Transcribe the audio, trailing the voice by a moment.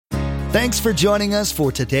Thanks for joining us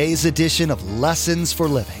for today's edition of Lessons for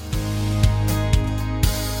Living.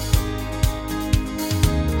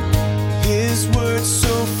 His word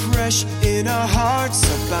so fresh in our hearts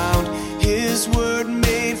abound. His word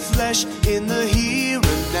made flesh in the here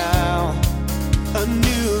and now. A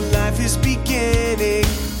new life is beginning.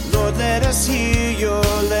 Lord, let us hear your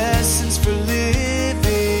lessons for living.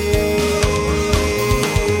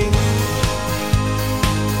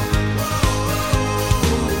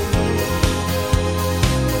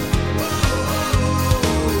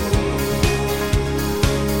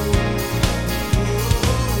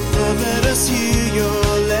 Lord, let us hear your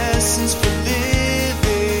lessons for living.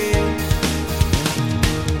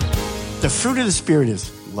 The fruit of the Spirit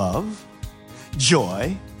is love,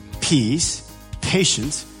 joy, peace,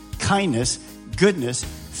 patience, kindness, goodness,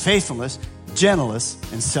 faithfulness, gentleness,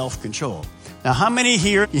 and self-control. Now, how many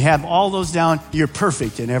here, you have all those down, you're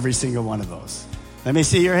perfect in every single one of those? Let me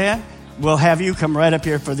see your hand. We'll have you come right up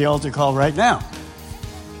here for the altar call right now.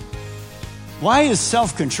 Why is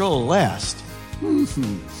self-control last?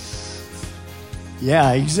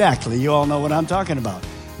 Yeah, exactly. You all know what I'm talking about.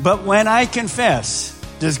 But when I confess,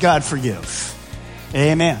 does God forgive?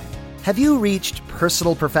 Amen. Have you reached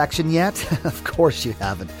personal perfection yet? Of course you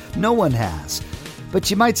haven't. No one has.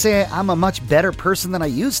 But you might say, I'm a much better person than I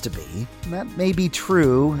used to be. That may be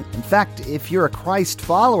true. In fact, if you're a Christ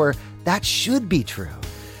follower, that should be true.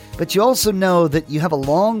 But you also know that you have a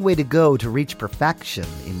long way to go to reach perfection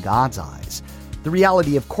in God's eyes. The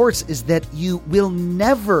reality, of course, is that you will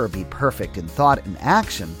never be perfect in thought and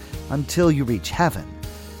action until you reach heaven.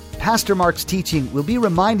 Pastor Mark's teaching will be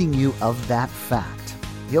reminding you of that fact.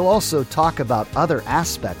 He'll also talk about other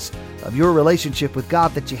aspects of your relationship with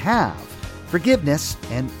God that you have, forgiveness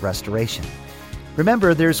and restoration.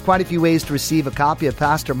 Remember, there's quite a few ways to receive a copy of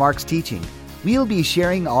Pastor Mark's teaching. We'll be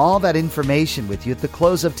sharing all that information with you at the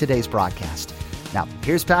close of today's broadcast. Now,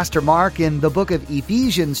 here's Pastor Mark in the book of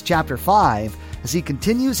Ephesians chapter 5 as he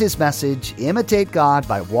continues his message, Imitate God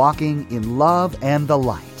by Walking in Love and the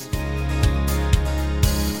Light.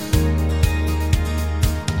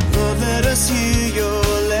 Lord, let us hear your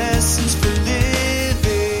lessons for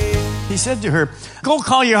living. He said to her, go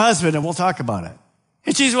call your husband and we'll talk about it.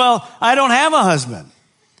 And she says, well, I don't have a husband.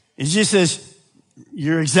 And she says,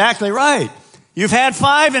 you're exactly right. You've had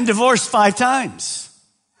 5 and divorced 5 times.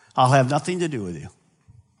 I'll have nothing to do with you.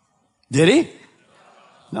 Did he?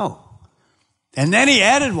 No. And then he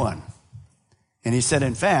added one. And he said,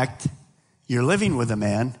 in fact, you're living with a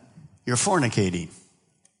man, you're fornicating.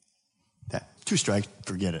 That 2 strikes,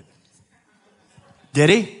 forget it. Did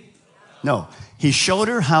he? No. He showed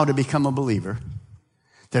her how to become a believer,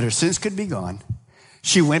 that her sins could be gone.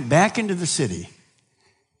 She went back into the city.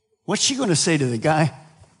 What's she going to say to the guy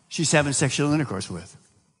she's having sexual intercourse with?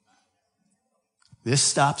 This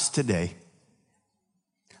stops today.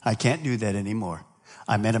 I can't do that anymore.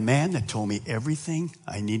 I met a man that told me everything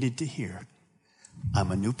I needed to hear.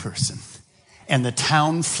 I'm a new person. And the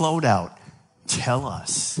town flowed out. Tell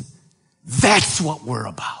us. That's what we're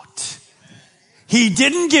about. He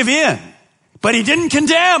didn't give in, but he didn't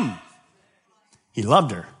condemn. He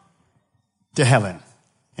loved her to heaven.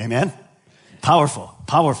 Amen? Powerful,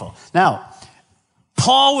 powerful. Now,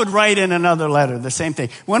 Paul would write in another letter the same thing.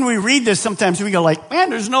 When we read this, sometimes we go like, man,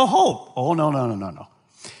 there's no hope. Oh, no.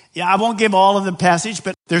 Yeah, I won't give all of the passage,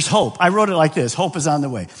 but there's hope. I wrote it like this. Hope is on the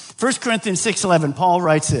way. 1 Corinthians 6:11, Paul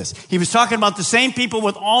writes this. He was talking about the same people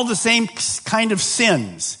with all the same kind of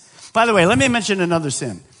sins. By the way, let me mention another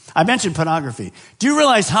sin. I mentioned pornography. Do you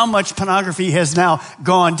realize how much pornography has now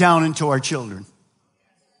gone down into our children?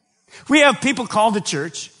 We have people called to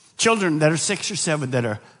church, children that are 6 or 7 that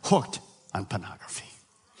are hooked on pornography.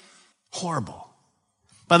 Horrible.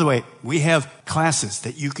 By the way, we have classes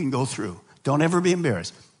that you can go through. Don't ever be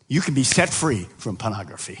embarrassed. You can be set free from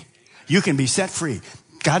pornography. You can be set free.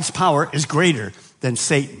 God's power is greater than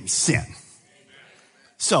Satan's sin.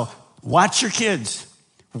 So watch your kids.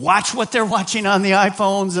 Watch what they're watching on the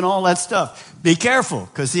iPhones and all that stuff. Be careful,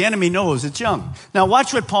 because the enemy knows it's young. Now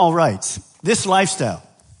watch what Paul writes. This lifestyle.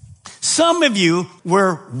 Some of you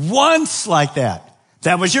were once like that.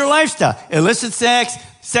 That was your lifestyle. Illicit sex,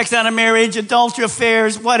 sex out of marriage, adultery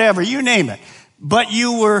affairs, whatever, you name it. But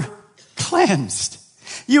you were cleansed.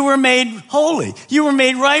 You were made holy. You were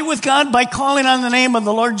made right with God by calling on the name of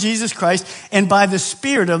the Lord Jesus Christ and by the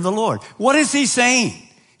Spirit of the Lord. What is he saying?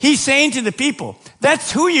 He's saying to the people,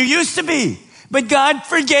 that's who you used to be. But God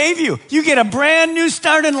forgave you. You get a brand new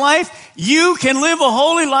start in life. You can live a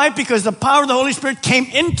holy life because the power of the Holy Spirit came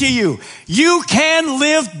into you. You can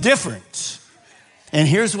live different. And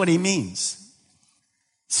here's what he means.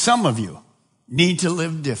 Some of you need to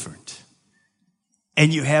live different.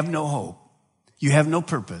 and you have no hope, you have no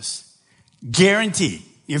purpose, guaranteed,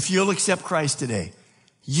 if you'll accept Christ today,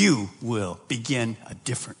 you will begin a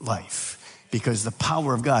different life because the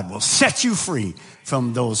power of God will set you free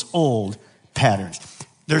from those old patterns.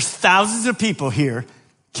 There's thousands of people here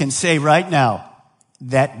can say right now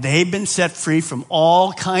that they've been set free from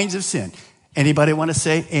all kinds of sin. Anybody want to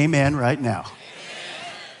say amen right now? Amen.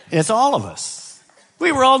 It's all of us.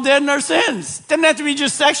 We were all dead in our sins. Doesn't have to be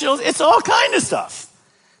just sexual. It's all kind of stuff.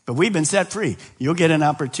 But we've been set free. You'll get an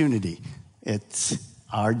opportunity. It's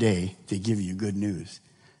our day to give you good news.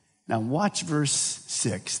 Now watch verse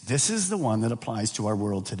 6. This is the one that applies to our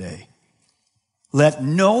world today. Let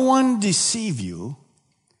no one deceive you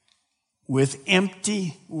with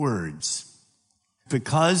empty words.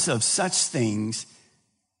 Because of such things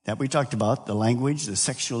that we talked about, the language, the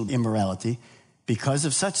sexual immorality, because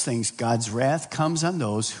of such things, God's wrath comes on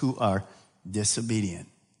those who are disobedient.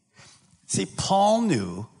 See, Paul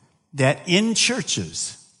knew that in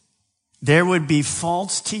churches, there would be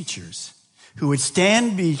false teachers who would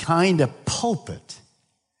stand behind a pulpit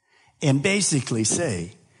and basically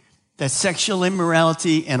say that sexual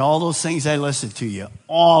immorality and all those things I listed to you,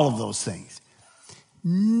 all of those things,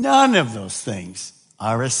 none of those things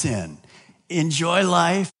are a sin. Enjoy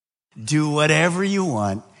life. Do whatever you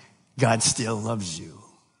want. God still loves you.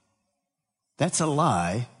 That's a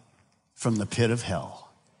lie from the pit of hell.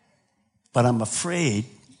 But I'm afraid,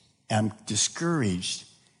 I'm discouraged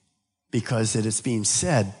because it is being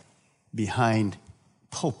said behind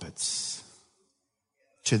pulpits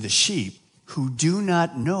to the sheep who do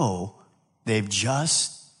not know they've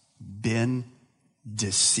just been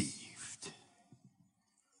deceived.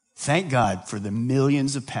 Thank God for the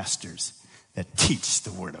millions of pastors that teach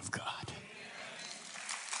the Word of God.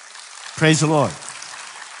 Praise the Lord.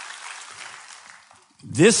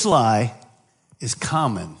 This lie is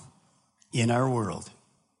common in our world.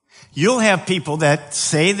 You'll have people that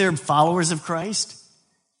say they're followers of Christ,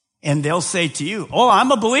 and they'll say to you, oh,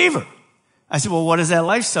 I'm a believer. I said, well, what is that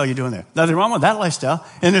lifestyle you're doing there? Nothing wrong with that lifestyle,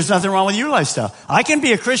 and there's nothing wrong with your lifestyle. I can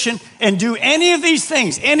be a Christian and do any of these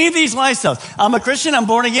things, any of these lifestyles. I'm a Christian, I'm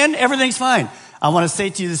born again, everything's fine. I want to say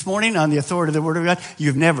to you this morning, on the authority of the Word of God,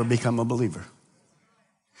 you've never become a believer.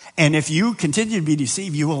 And if you continue to be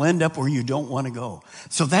deceived, you will end up where you don't want to go.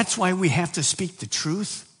 So that's why we have to speak the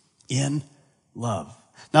truth in love.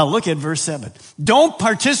 Now look at verse 7. Don't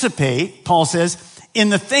participate, Paul says, in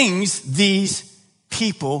the things these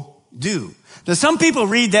people do. Now some people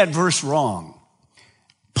read that verse wrong.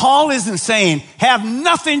 Paul isn't saying, have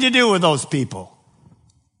nothing to do with those people.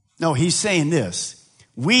 No, he's saying this.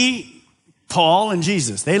 Paul and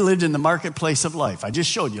Jesus, they lived in the marketplace of life. I just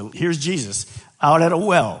showed you. Here's Jesus out at a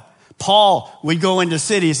well. Paul would go into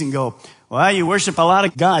cities and go, well, you worship a lot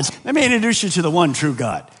of gods. Let me introduce you to the one true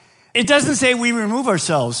God. It doesn't say we remove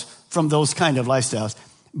ourselves from those kind of lifestyles,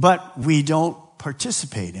 but we don't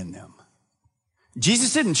participate in them.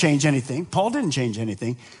 Jesus didn't change anything. Paul didn't change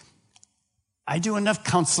anything. I do enough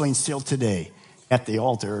counseling still today at the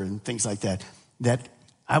altar and things like that, that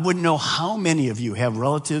I wouldn't know how many of you have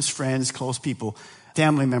relatives, friends, close people,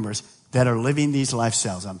 family members that are living these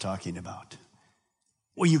lifestyles I'm talking about.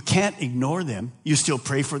 Well, you can't ignore them. You still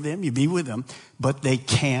pray for them. You be with them. But they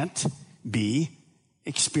can't be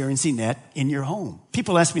experiencing that in your home.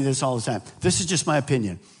 People ask me this all the time. This is just my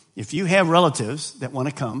opinion. If you have relatives that want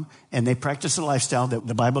to come and they practice a lifestyle that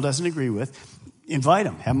the Bible doesn't agree with, invite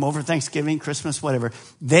them. Have them over Thanksgiving, Christmas, whatever.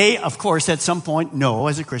 They, of course, at some point know,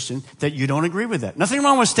 as a Christian, that you don't agree with that. Nothing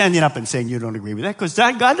wrong with standing up and saying you don't agree with that, because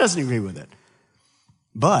God doesn't agree with it.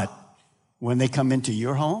 But when they come into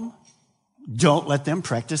your home, don't let them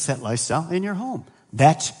practice that lifestyle in your home.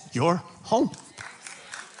 That's your home.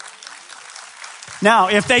 Now,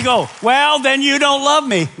 if they go, well, then you don't love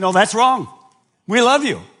me. No, that's wrong. We love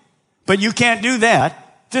you. But you can't do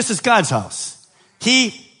that. This is God's house.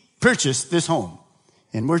 He purchased this home.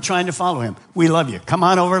 And we're trying to follow him. We love you. Come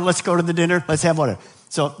on over. Let's go to the dinner. Let's have whatever.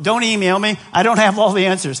 So don't email me. I don't have all the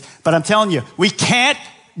answers. But I'm telling you, we can't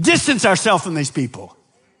distance ourselves from these people.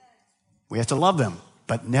 We have to love them,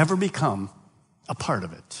 but never become a part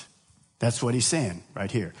of it. That's what he's saying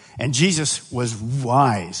right here. And Jesus was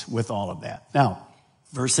wise with all of that. Now,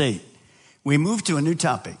 verse 8. We move to a new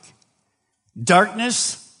topic.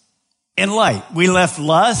 Darkness and light. We left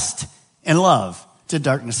lust and love to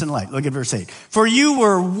darkness and light. Look at verse 8. For you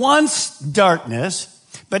were once darkness,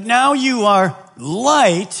 but now you are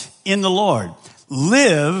light in the Lord.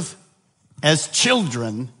 Live as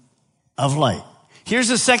children of light. Here's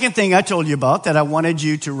the second thing I told you about that I wanted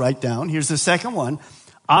you to write down. Here's the second one.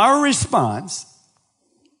 Our response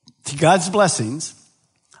to God's blessings,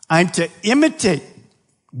 I'm to imitate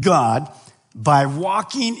God by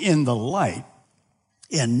walking in the light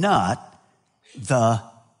and not the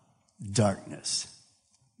darkness.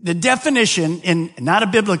 The definition in not a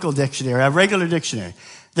biblical dictionary, a regular dictionary,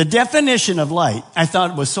 the definition of light I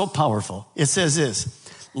thought was so powerful. It says this: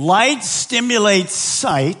 light stimulates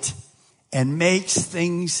sight and makes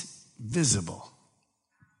things visible.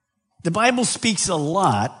 The Bible speaks a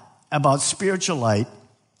lot about spiritual light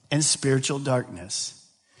and spiritual darkness.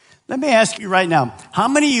 Let me ask you right now, how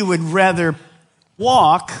many of you would rather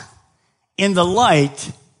walk in the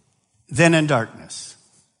light than in darkness?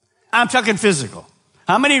 I'm talking physical.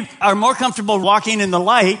 How many are more comfortable walking in the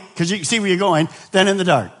light, because you can see where you're going, than in the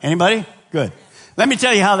dark? Anybody? Good. Let me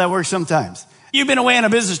tell you how that works sometimes. You've been away on a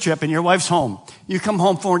business trip and your wife's home. You come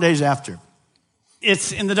home 4 days after.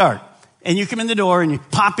 It's in the dark. And you come in the door and you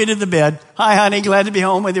pop into the bed. Hi, honey, glad to be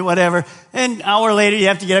home with you, whatever. And an hour later, you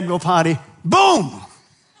have to get up and go potty. Boom!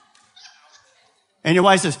 And your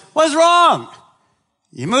wife says, what's wrong?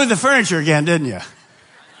 You moved the furniture again, didn't you?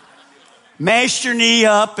 Mashed your knee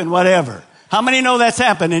up and whatever. How many know that's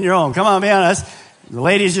happened in your home? Come on, be honest. The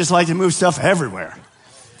ladies just like to move stuff everywhere.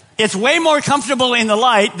 It's way more comfortable in the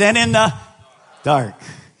light than in the dark.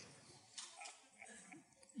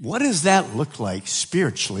 What does that look like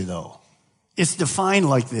spiritually, though? It's defined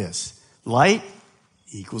like this: light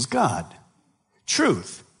equals God.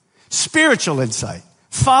 Truth. Spiritual insight.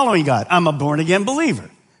 Following God. I'm a born-again believer.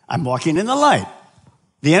 I'm walking in the light.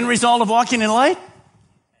 The end result of walking in light?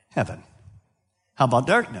 Heaven. How about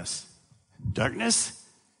darkness? Darkness,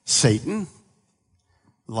 Satan,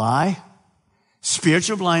 lie,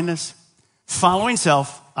 spiritual blindness, following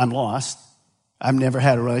self. I'm lost. I've never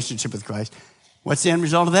had a relationship with Christ. What's the end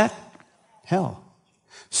result of that? Hell.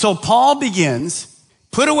 So Paul begins,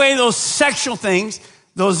 put away those sexual things,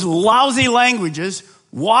 those lousy languages,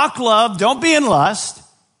 walk love, don't be in lust.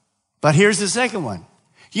 But here's the second one.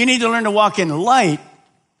 You need to learn to walk in light,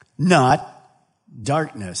 not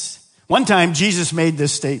darkness. One time Jesus made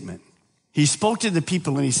this statement. He spoke to the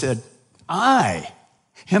people and he said, I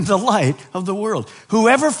am the light of the world.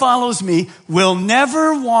 Whoever follows me will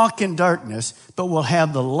never walk in darkness, but will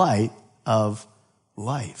have the light of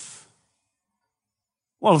life.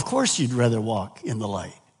 Well, of course you'd rather walk in the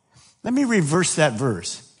light. Let me reverse that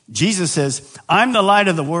verse. Jesus says, I'm the light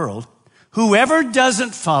of the world. Whoever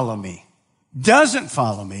doesn't follow me,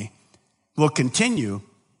 will continue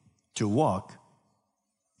to walk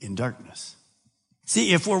in darkness.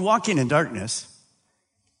 See, if we're walking in darkness,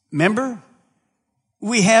 remember,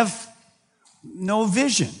 we have no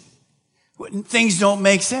vision. Things don't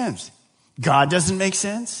make sense. God doesn't make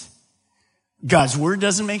sense. God's word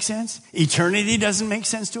doesn't make sense. Eternity doesn't make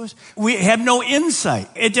sense to us. We have no insight.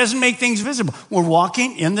 It doesn't make things visible. We're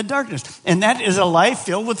walking in the darkness. And that is a life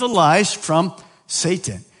filled with the lies from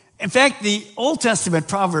Satan. In fact, the Old Testament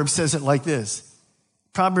Proverbs says it like this.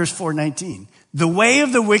 Proverbs 4:19. The way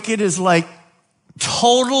of the wicked is like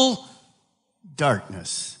total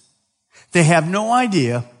darkness. They have no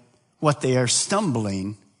idea what they are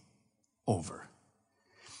stumbling over.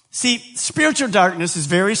 See, spiritual darkness is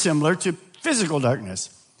very similar to physical darkness.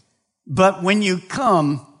 But when you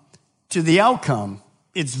come to the outcome,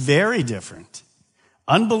 it's very different.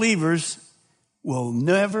 Unbelievers will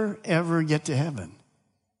never, ever get to heaven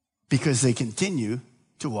because they continue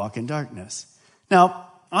to walk in darkness. Now,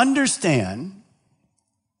 understand,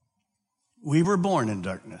 we were born in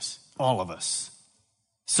darkness, all of us.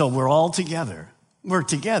 So we're all together. We're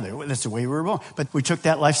together. That's the way we were born. But we took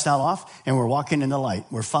that lifestyle off and we're walking in the light.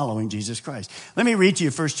 We're following Jesus Christ. Let me read to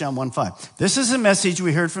you 1 John 1:5. This is a message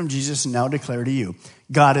we heard from Jesus and now declare to you.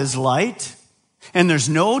 God is light and there's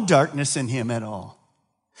no darkness in him at all.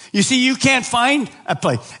 You see, you can't find a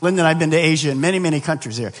place. Linda and I have been to Asia and many, many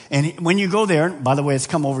countries there. And when you go there, by the way, it's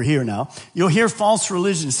come over here now, you'll hear false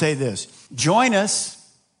religions say this: join us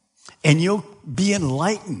and you'll be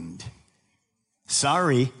enlightened.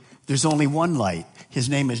 Sorry, there's only one light. His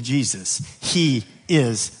name is Jesus. He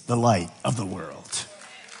is the light of the world.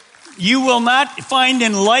 You will not find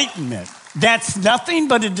enlightenment. That's nothing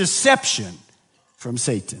but a deception from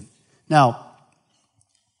Satan. Now,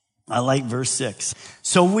 I like verse 6.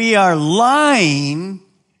 So we are lying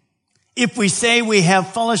if we say we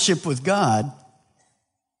have fellowship with God,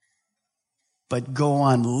 but go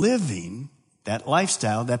on living that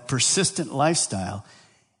lifestyle, that persistent lifestyle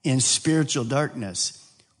in spiritual darkness.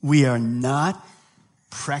 We are not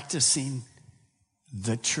practicing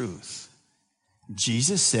the truth.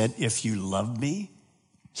 Jesus said, if you love me,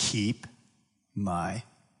 keep my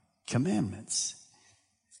commandments.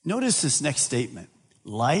 Notice this next statement.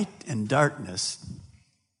 Light and darkness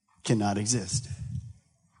cannot exist.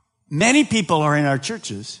 Many people are in our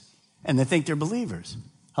churches and they think they're believers.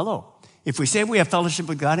 Hello. If we say we have fellowship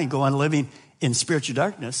with God and go on living in spiritual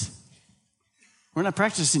darkness, we're not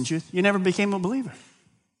practicing truth. You never became a believer.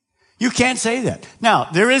 You can't say that. Now,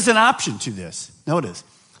 there is an option to this. Notice,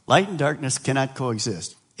 light and darkness cannot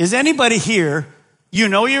coexist. Is anybody here, you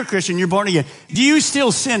know you're a Christian, you're born again. Do you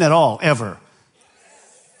still sin at all, ever?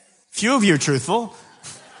 Few of you are truthful.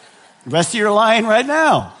 The rest of you are lying right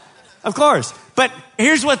now. Of course. But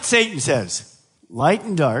here's what Satan says. Light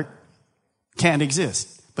and dark can't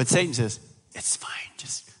exist. But Satan says, it's fine.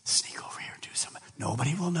 Just sneak over here and do something.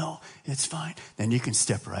 Nobody will know. It's fine. Then you can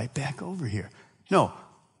step right back over here. No.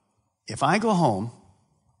 If I go home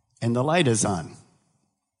and the light is on,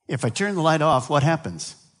 if I turn the light off, what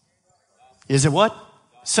happens? Is it what?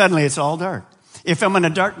 Suddenly it's all dark. If I'm in a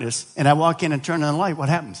darkness and I walk in and turn on the light, what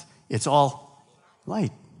happens? It's all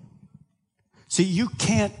light. See, you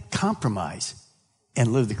can't compromise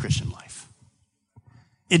and live the Christian life.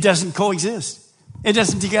 It doesn't coexist. It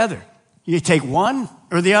doesn't together. You take one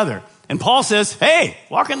or the other. And Paul says, hey,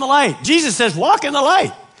 walk in the light. Jesus says, walk in the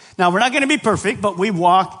light. Now, we're not going to be perfect, but we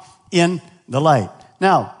walk in the light.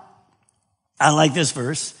 Now, I like this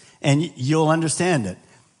verse, and you'll understand it.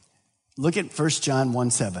 Look at 1 John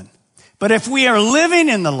 1:7. But if we are living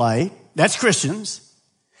in the light, that's Christians,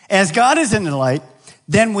 as God is in the light,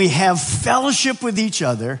 then we have fellowship with each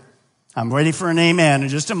other. I'm ready for an amen in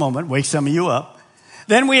just a moment. Wake some of you up.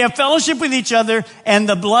 Then we have fellowship with each other, and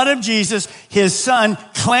the blood of Jesus, his son,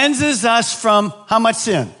 cleanses us from how much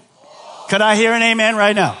sin? Could I hear an amen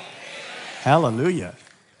right now? Hallelujah.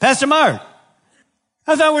 Pastor Mark,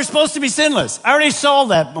 I thought we were supposed to be sinless. I already saw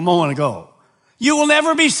that a moment ago. You will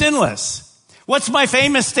never be sinless. What's my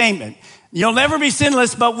famous statement? You'll never be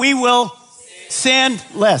sinless, but we will sin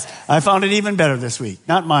less. I found it even better this week.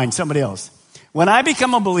 Not mine, somebody else. When I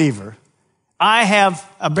become a believer, I have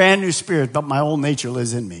a brand new spirit, but my old nature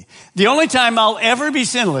lives in me. The only time I'll ever be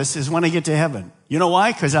sinless is when I get to heaven. You know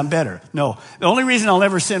why? Because I'm better. No, the only reason I'll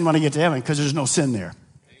ever sin when I get to heaven, because there's no sin there.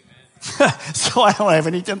 So I don't have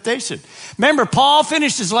any temptation. Remember, Paul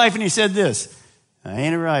finished his life and he said this, I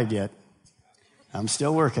ain't arrived yet. I'm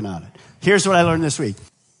still working on it. Here's what I learned this week.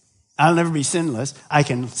 I'll never be sinless. I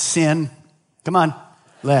can sin, come on,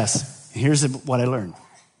 less. Here's what I learned.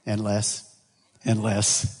 And less, and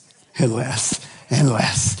less, and less, and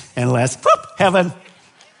less, and less. Whoop, heaven.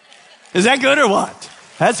 Is that good or what?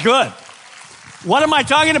 That's good. What am I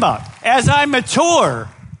talking about? As I mature,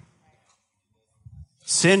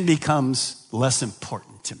 sin becomes less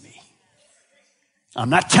important to me. I'm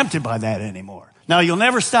not tempted by that anymore. Now, you'll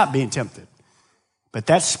never stop being tempted. But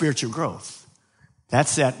that's spiritual growth.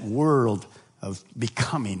 That's that world of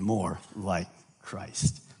becoming more like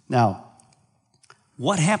Christ. Now,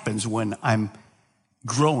 what happens when I'm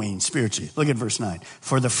growing spiritually? Look at verse 9.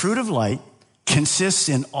 For the fruit of light consists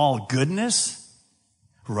in all goodness,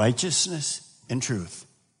 righteousness, and truth.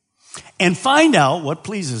 And find out what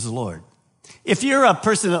pleases the Lord. If you're a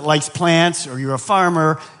person that likes plants, or you're a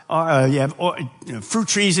farmer, or you have fruit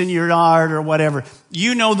trees in your yard or whatever,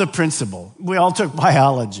 you know the principle. We all took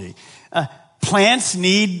biology. Plants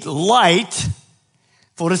need light,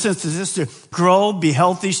 photosynthesis, to grow, be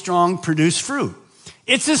healthy, strong, produce fruit.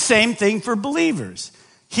 It's the same thing for believers.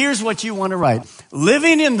 Here's what you want to write.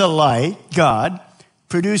 Living in the light, God,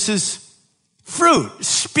 produces fruit,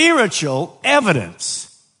 spiritual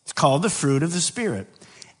evidence. It's called the fruit of the Spirit.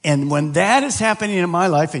 And when that is happening in my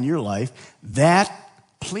life, in your life, that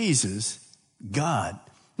pleases God.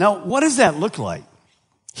 Now, what does that look like?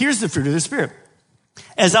 Here's the fruit of the Spirit.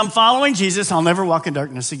 As I'm following Jesus, I'll never walk in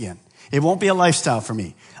darkness again. It won't be a lifestyle for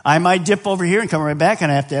me. I might dip over here and come right back,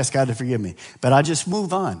 and I have to ask God to forgive me. But I'll just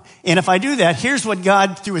move on. And if I do that, here's what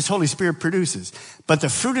God, through his Holy Spirit, produces. But the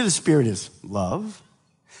fruit of the Spirit is love,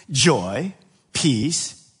 joy,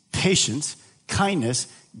 peace, patience, kindness,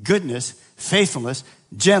 goodness, faithfulness,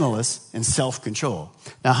 gentleness, and self-control.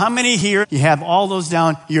 Now, how many here, you have all those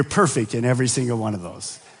down? You're perfect in every single one of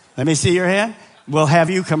those. Let me see your hand. We'll have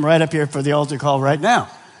you come right up here for the altar call right now.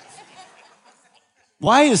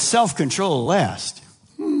 Why is self-control last?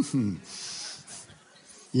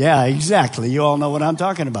 Yeah, exactly. You all know what I'm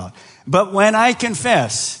talking about. But when I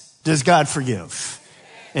confess, does God forgive?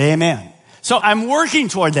 Amen. So I'm working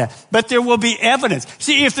toward that. But there will be evidence.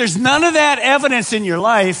 See, if there's none of that evidence in your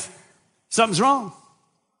life, something's wrong.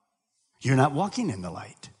 You're not walking in the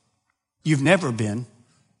light. You've never been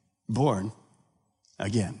born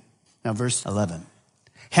again. Now, verse 11.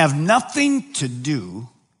 Have nothing to do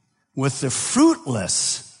with the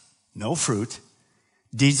fruitless, no fruit,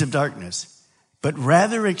 deeds of darkness, but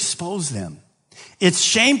rather expose them. It's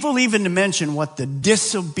shameful even to mention what the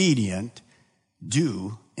disobedient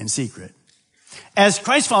do in secret. As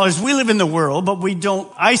Christ followers, we live in the world, but we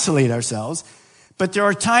don't isolate ourselves. But there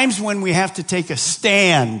are times when we have to take a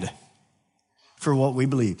stand for what we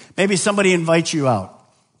believe. Maybe somebody invites you out,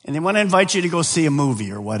 and they want to invite you to go see a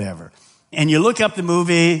movie or whatever. And you look up the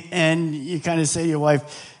movie, and you kind of say to your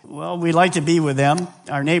wife, well, we like to be with them.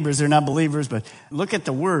 Our neighbors, they're not believers, but look at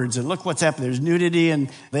the words, and look what's happened. There's nudity, and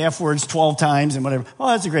the F words 12 times, and whatever. Oh,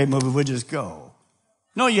 that's a great movie. We'll just go.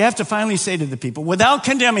 No, you have to finally say to the people, without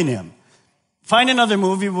condemning him, find another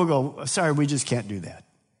movie, we'll go, sorry, we just can't do that.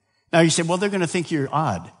 Now you say, well, they're going to think you're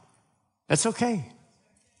odd. That's okay.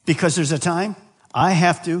 Because there's a time I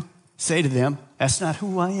have to say to them, that's not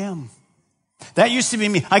who I am. That used to be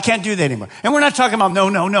me. I can't do that anymore. And we're not talking about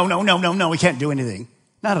no, we can't do anything.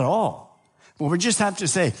 Not at all. But we just have to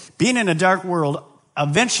say, being in a dark world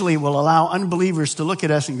eventually will allow unbelievers to look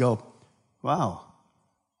at us and go, wow,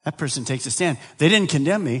 that person takes a stand. They didn't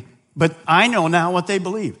condemn me, but I know now what they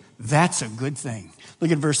believe. That's a good thing.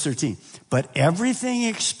 Look at verse 13. But everything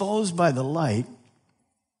exposed by the light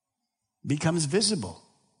becomes visible.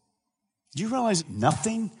 Do you realize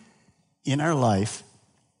nothing in our life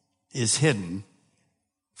is hidden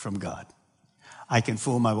from God? I can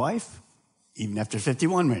fool my wife. Even after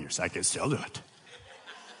 51 years, I can still do it.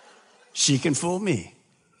 She can fool me.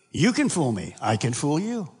 You can fool me. I can fool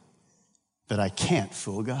you. But I can't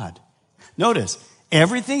fool God. Notice,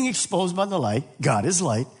 everything exposed by the light, God is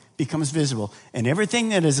light, becomes visible. And everything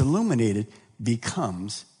that is illuminated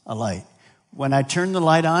becomes a light. When I turn the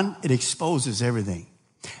light on, it exposes everything.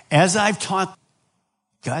 As I've taught,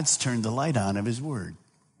 God's turned the light on of his word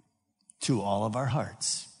to all of our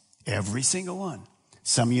hearts. Every single one.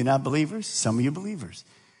 Some of you not believers, some of you believers.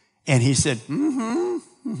 And he said,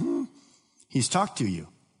 He's talked to you.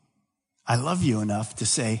 I love you enough to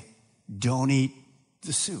say, don't eat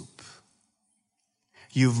the soup.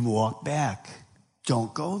 You've walked back.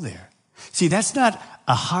 Don't go there. See, that's not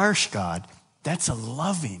a harsh God. That's a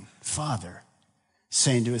loving father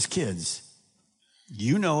saying to his kids,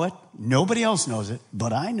 you know it. Nobody else knows it,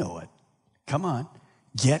 but I know it. Come on.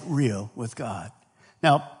 Get real with God.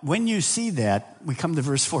 Now, when you see that, we come to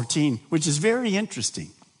verse 14, which is very interesting.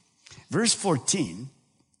 Verse 14,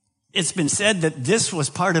 it's been said that this was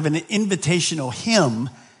part of an invitational hymn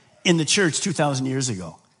in the church 2,000 years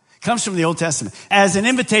ago. It comes from the Old Testament as an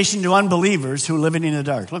invitation to unbelievers who are living in the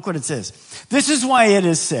dark. Look what it says. This is why it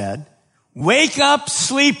is said, wake up,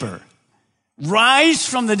 sleeper, rise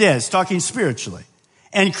from the dead, it's talking spiritually,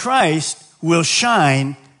 and Christ will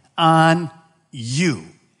shine on you.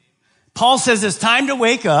 Paul says it's time to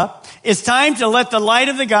wake up. It's time to let the light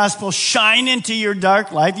of the gospel shine into your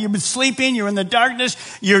dark life. You've been sleeping. You're in the darkness.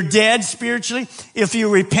 You're dead spiritually. If you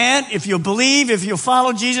repent, if you believe, if you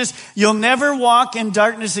follow Jesus, you'll never walk in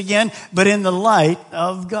darkness again, but in the light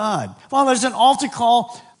of God. Well, there's an altar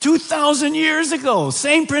call 2,000 years ago.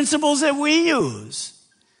 Same principles that we use.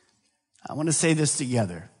 I want to say this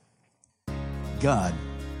together. God,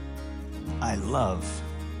 I love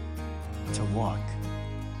to walk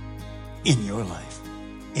in your life.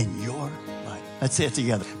 In your life. Let's say it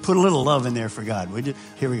together. Put a little love in there for God, would you?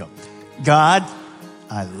 Here we go. God,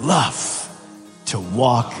 I love to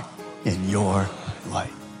walk in your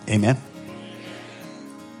light. Amen?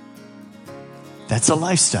 That's a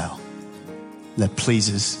lifestyle that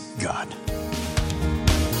pleases God.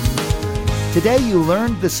 Today you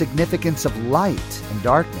learned the significance of light and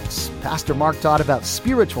darkness. Pastor Mark taught about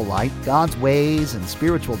spiritual light, God's ways, and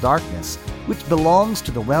spiritual darkness, which belongs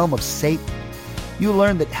to the realm of Satan. You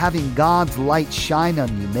learned that having God's light shine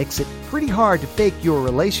on you makes it pretty hard to fake your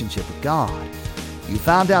relationship with God. You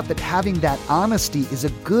found out that having that honesty is a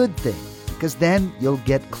good thing, because then you'll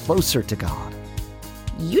get closer to God.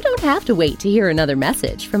 You don't have to wait to hear another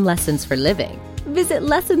message from Lessons for Living. Visit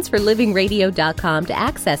lessonsforlivingradio.com to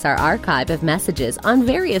access our archive of messages on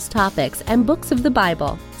various topics and books of the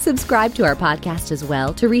Bible. Subscribe to our podcast as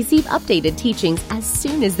well to receive updated teachings as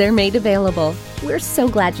soon as they're made available. We're so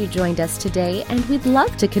glad you joined us today, and we'd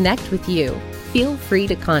love to connect with you. Feel free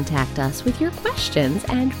to contact us with your questions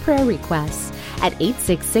and prayer requests at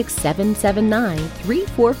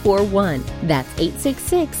 866-779-3441. That's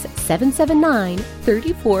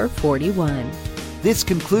 866-779-3441. This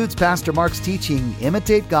concludes Pastor Mark's teaching,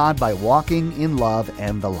 Imitate God by Walking in Love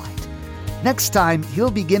and the Light. Next time,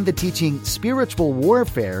 he'll begin the teaching Spiritual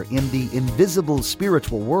Warfare in the Invisible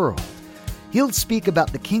Spiritual World. He'll speak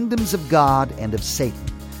about the kingdoms of God and of Satan.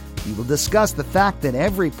 He will discuss the fact that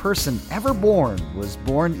every person ever born was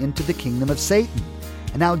born into the kingdom of Satan,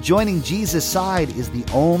 and how joining Jesus' side is the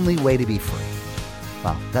only way to be free.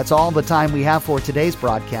 Well, that's all the time we have for today's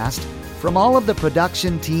broadcast. From all of the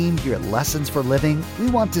production team here at Lessons for Living,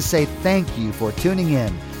 we want to say thank you for tuning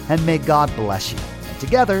in and may God bless you. And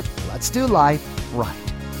together, let's do life right.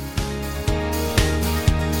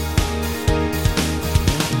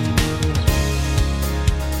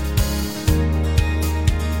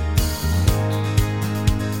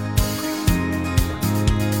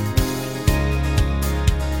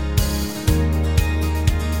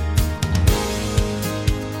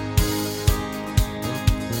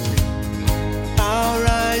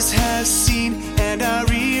 Have seen and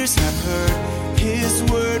our ears have heard His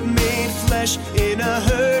word made flesh in a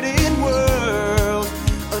hurting world.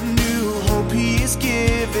 A new hope He is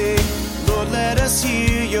giving.